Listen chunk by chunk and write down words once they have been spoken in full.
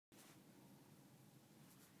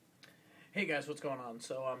Hey guys, what's going on?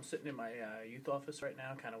 So I'm sitting in my youth office right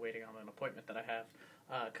now, kind of waiting on an appointment that I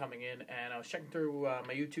have coming in, and I was checking through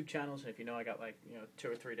my YouTube channels, and if you know, I got like two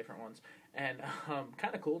or three different ones, and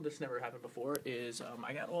kind of cool. This never happened before. Is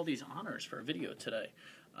I got all these honors for a video today.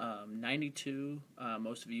 92,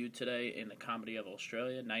 most of you today in the comedy of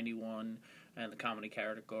Australia. 91 in the comedy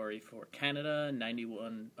category for Canada.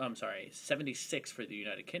 76 for the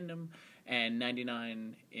United Kingdom, and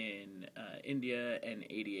 99 in India, and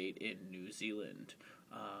 88 in New Zealand.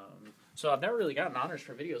 So I've never really gotten honors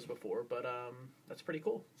for videos before, but that's pretty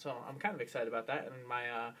cool. So I'm kind of excited about that, and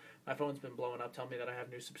my phone's been blowing up, telling me that I have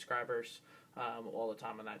new subscribers all the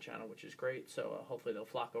time on that channel, which is great. So hopefully they'll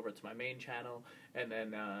flock over to my main channel, and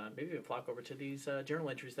then maybe even flock over to these journal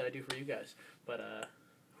entries that I do for you guys. But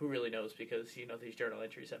who really knows, because these journal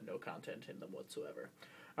entries have no content in them whatsoever.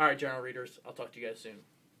 All right, journal readers, I'll talk to you guys soon.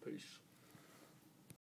 Peace.